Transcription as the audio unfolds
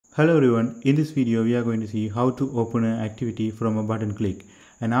Hello everyone, in this video we are going to see how to open an activity from a button click,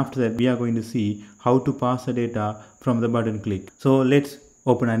 and after that we are going to see how to pass the data from the button click. So let's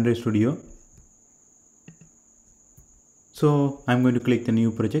open Android Studio. So I'm going to click the new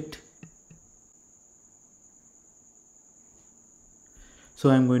project. So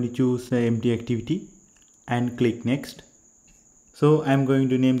I'm going to choose the empty activity and click next. So I'm going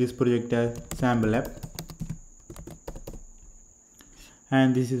to name this project as sample app,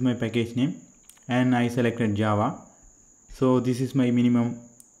 and this is my package name, and I selected Java. So this is my minimum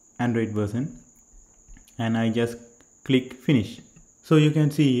Android version, and I just click finish. So you can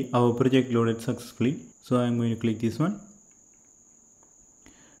see our project loaded successfully. So I'm going to click this one.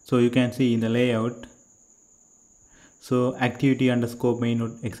 So you can see in the layout, so activity underscore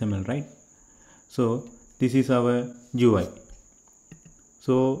main.xml, right? So this is our UI.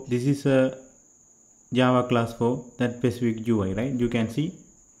 So this is a Java class for that specific UI, right? You can see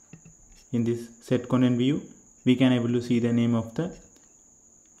in this set content view, we can able to see the name of the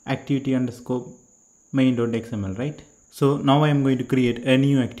activity underscore main.xml, right? So now I am going to create a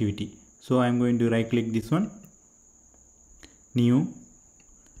new activity. So I am going to right click this one, new.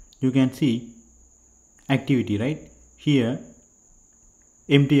 You can see activity, right? Here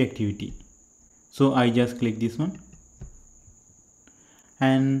empty activity. So I just click this one,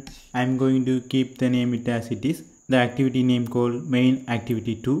 and I'm going to keep the name it as it is, the activity name called main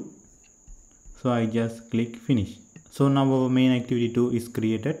activity 2. So I just click finish. So now our main activity 2 is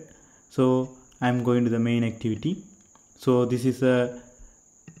created. So I'm going to the main activity. So this is a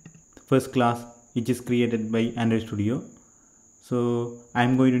first class which is created by Android Studio. So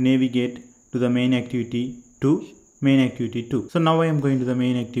I'm going to navigate to the main activity 2, main activity 2. So now I am going to the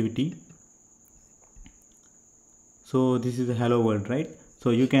main activity. So this is the hello world, right? So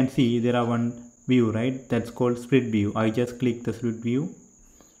you can see there are one view, right? That's called split view. I just click the split view,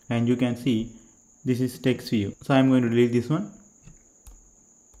 and you can see this is text view. So I'm going to delete this one.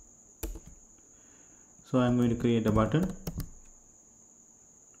 So I'm going to create a button.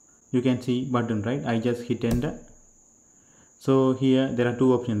 You can see button, right? I just hit enter. So here there are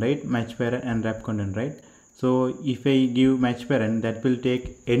two options, right? Match parent and wrap content, right? So if I give match parent, that will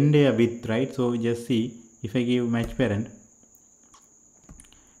take entire width, right? So just see, if I give match parent,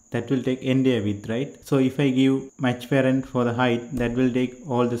 that will take entire width, right? So if I give match parent for the height, that will take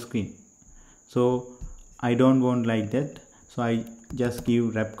all the screen. So I don't want like that. So I just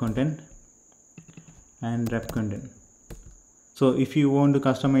give wrap content and wrap content. So if you want to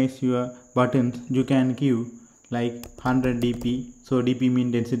customize your buttons, you can give like 100 dp. So dp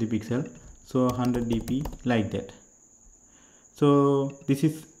mean density pixel. So 100 dp like that. So this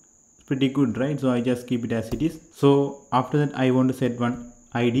is pretty good, right? So I just keep it as it is. So after that I want to set one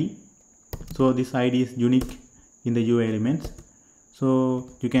ID. So this ID is unique in the UI elements. So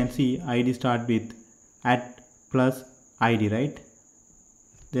you can see ID start with at plus ID, right?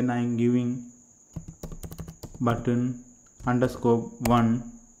 Then I am giving button underscore 1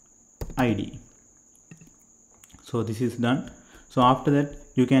 ID. So this is done. So after that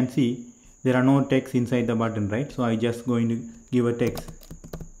you can see there are no text inside the button, right? So I just going to give a text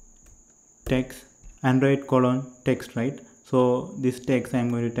Android colon text, right? So this text I am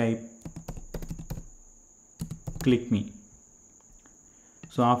going to type click me.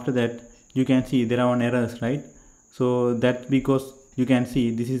 So after that you can see there are one errors, right? So that's because you can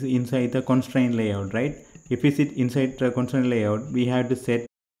see this is inside the constraint layout, right? If we sit inside the constraint layout, we have to set.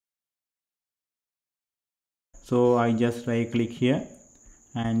 So I just right click here,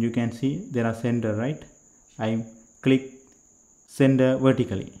 and you can see there are center, right? I click center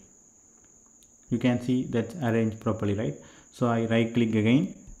vertically. You can see that's arranged properly, right? So I right click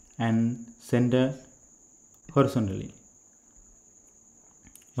again and center horizontally.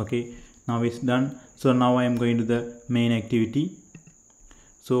 Okay, now it's done. So now I am going to the main activity.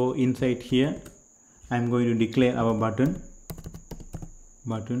 So inside here I am going to declare our button.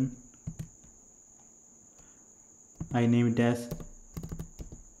 I name it as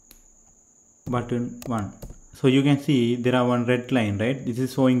button 1. So you can see there are one red line, right? This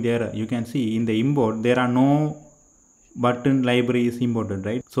is showing the error. You can see in the import there are no button library is imported,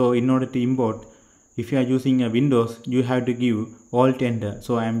 right? So in order to import, if you are using a Windows, you have to give Alt Enter.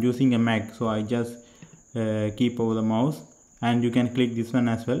 So I am using a Mac, so I just keep over the mouse, and you can click this one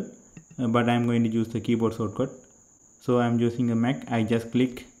as well, but I am going to use the keyboard shortcut. So I am using a Mac. I just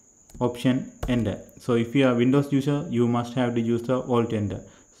click Option Enter. So if you are Windows user, you must have to use the Alt Enter.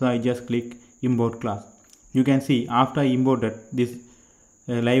 So I just click import class. You can see after I imported, this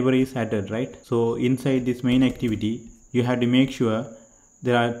library is added, right? So inside this main activity you have to make sure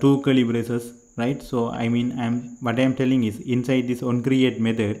there are two curly braces right? So what I am telling is inside this onCreate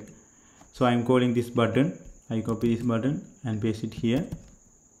method, so I am calling this button. I copy this button and paste it here,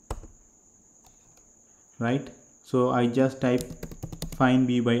 right? So I just type find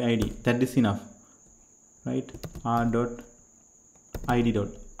b by id, that is enough, right? r dot id dot,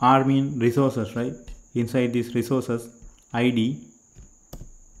 r mean resources, right? Inside this resources id,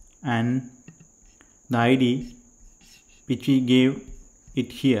 and the id which we gave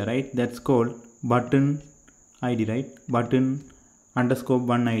it here, right? That's called button id, right? Button underscore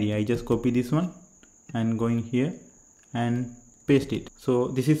one id. I just copy this one and going here and paste it. So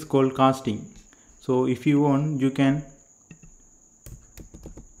this is called casting. So if you want, you can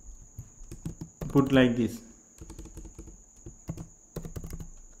put like this.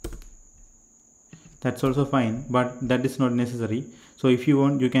 That's also fine, but that is not necessary. So if you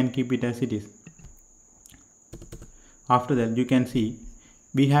want, you can keep it as it is. After that, you can see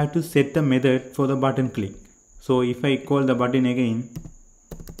we have to set the method for the button click. So if I call the button again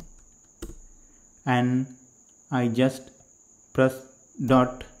and I just press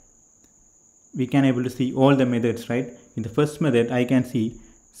dot, we can able to see all the methods, right? In the first method, I can see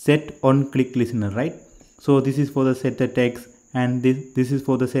set on click listener, right? So this is for the set the text, and this is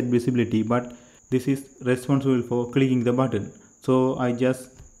for the set visibility, but this is responsible for clicking the button. So I just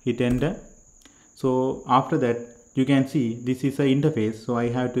hit enter. So after that, you can see this is a interface. So I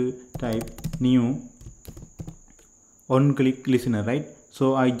have to type new on click listener, right?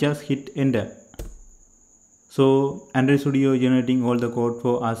 So I just hit enter. So Android Studio generating all the code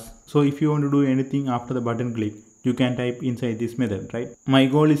for us. So if you want to do anything after the button click, you can type inside this method, right? My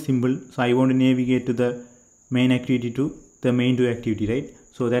goal is simple. So I want to navigate to the main activity to the main to activity, right?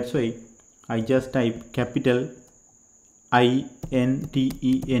 So that's why I just type capital INTENT.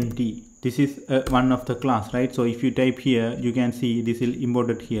 This is one of the class, right? So if you type here, you can see this is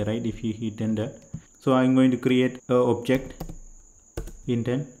imported here, right? If you hit enter. So I'm going to create a object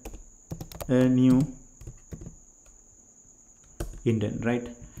intent, a new intent, right?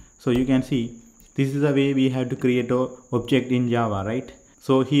 So you can see this is the way we have to create a object in Java, right?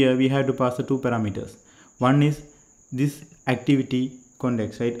 So here we have to pass the two parameters. One is this activity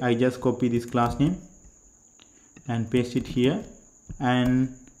context, right? I just copy this class name and paste it here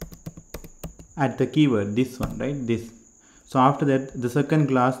and add the keyword, this one, right? This. So after that, the second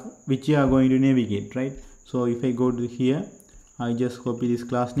class which you are going to navigate, right? So if I go to here, I just copy this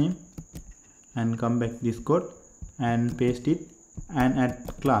class name and come back this code and paste it and add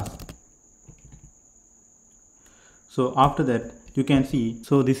class. So after that, you can see,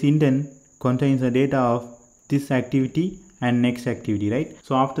 so this intent contains the data of this activity and next activity, right?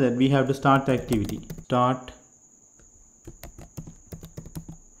 So after that, we have to start the activity. Start.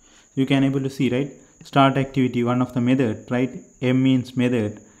 You can able to see, right? Start activity, one of the method, right? M means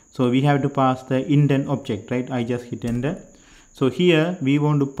method. So we have to pass the intent object, right? I just hit enter. So here we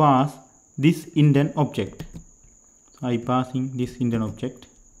want to pass this intent object. So I passing this intent object,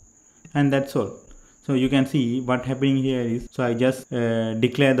 and that's all. So you can see what happening here is, so I just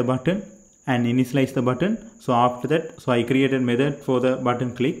declare the button and initialize the button. So after that, so I created method for the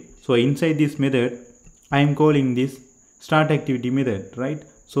button click. So inside this method, I am calling this start activity method, right?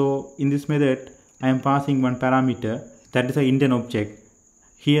 So in this method, I am passing one parameter, that is an intent object.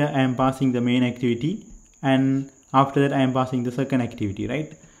 Here I am passing the main activity, and after that I am passing the second activity,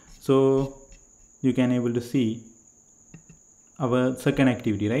 right? So you can able to see our second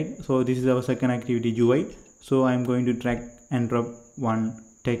activity, right? So this is our second activity UI. So I am going to drag and drop one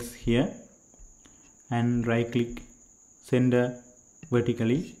text here and right click, center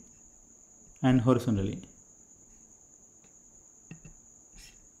vertically and horizontally.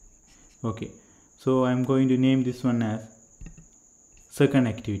 Okay, so I'm going to name this one as second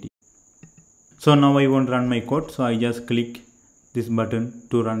activity. So now I want to run my code. So I just click this button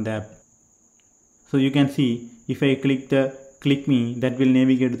to run the app. So you can see if I click the click me, that will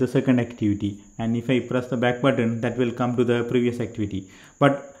navigate to the second activity, and if I press the back button, that will come to the previous activity.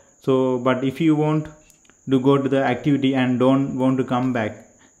 But if you want to go to the activity and don't want to come back,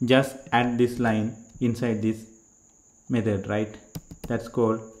 just add this line inside this method, right? That's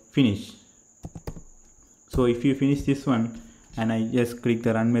called finish. So if you finish this one and I just click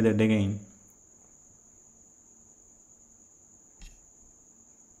the run method again,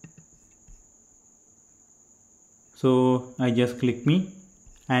 so I just click me,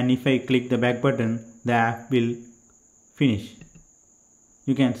 and if I click the back button, the app will finish.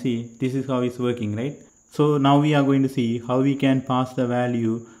 You can see this is how it's working, right? So now we are going to see how we can pass the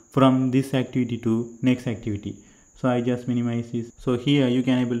value from this activity to next activity. So I just minimize this. So here you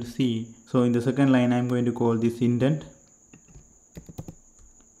can able to see, so in the second line I'm going to call this intent,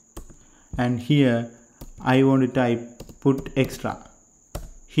 and here I want to type put extra.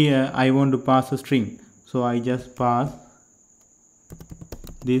 Here I want to pass a string, so I just pass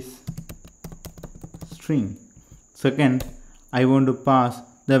this string. Second, I want to pass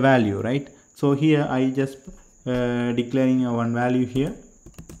the value, right? So here I just declaring one value here,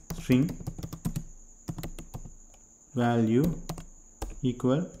 string value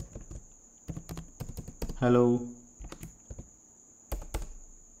equal hello.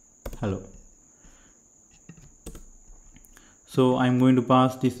 So I'm going to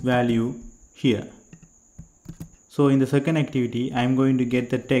pass this value here. So in the second activity, I'm going to get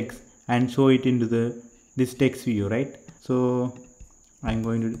the text and show it into this text view, right? So I'm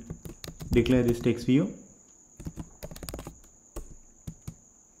going to declare this text view.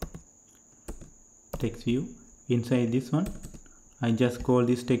 Text view. Inside this one, I just call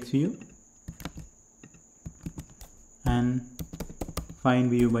this text view and find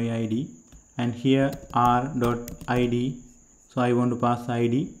view by ID, and here r.id. So I want to pass the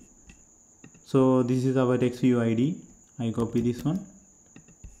ID. So this is our text view ID. I copy this one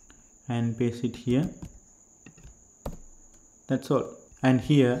and paste it here. That's all. And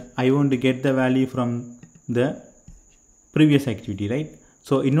here I want to get the value from the previous activity, right?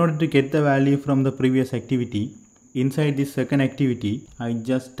 So in order to get the value from the previous activity, inside this second activity, I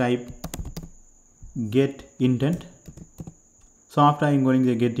just type get intent. So after I'm going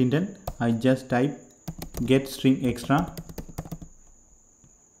to get intent, I just type get string extra.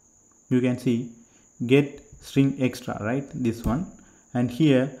 You can see get string extra, right? This one. And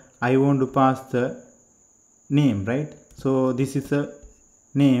here I want to pass the name, right? So this is a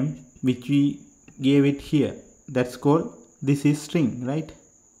name which we gave it here. That's called, this is string, right?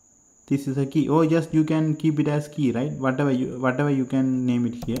 This is a key. Or just you can keep it as key, right? Whatever you can name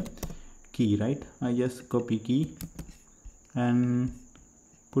it here. Key, right? I just copy key and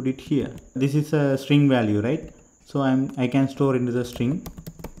put it here. This is a string value, right? So I can store into the string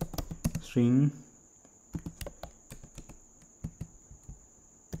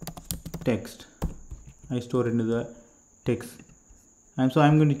text. I store into the text, and so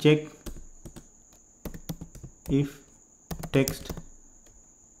I'm going to check if text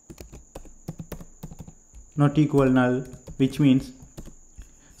not equal null, which means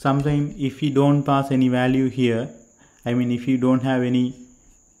sometimes if you don't pass any value here, I mean if you don't have any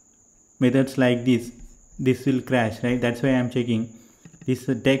methods like this will crash, right? That's why I'm checking this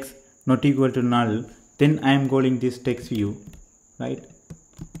text not equal to null. Then I am calling this text view, right?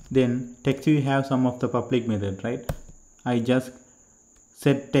 Then text view have some of the public method, right? I just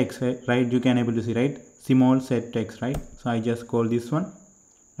set text, right? You can able to see, right? Small set text, right? So I just call this one,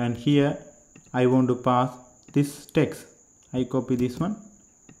 and here I want to pass this text. I copy this one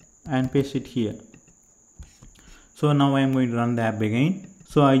and paste it here. So now I am going to run the app again.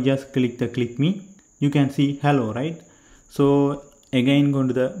 So I just click the click me. You can see hello, right? So again go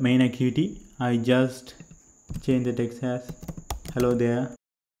to the main activity. I just change the text as hello there.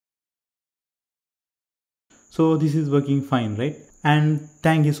 So this is working fine, right? And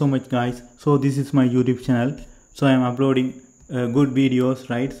thank you so much guys. So this is my YouTube channel. So I am uploading good videos,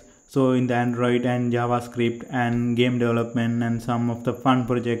 right? So in the Android and JavaScript and game development and some of the fun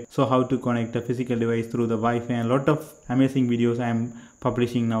projects. So how to connect a physical device through the Wi-Fi, and a lot of amazing videos I am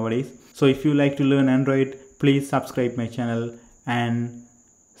publishing nowadays. So if you like to learn Android, please subscribe my channel and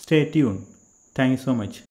stay tuned. Thank you so much.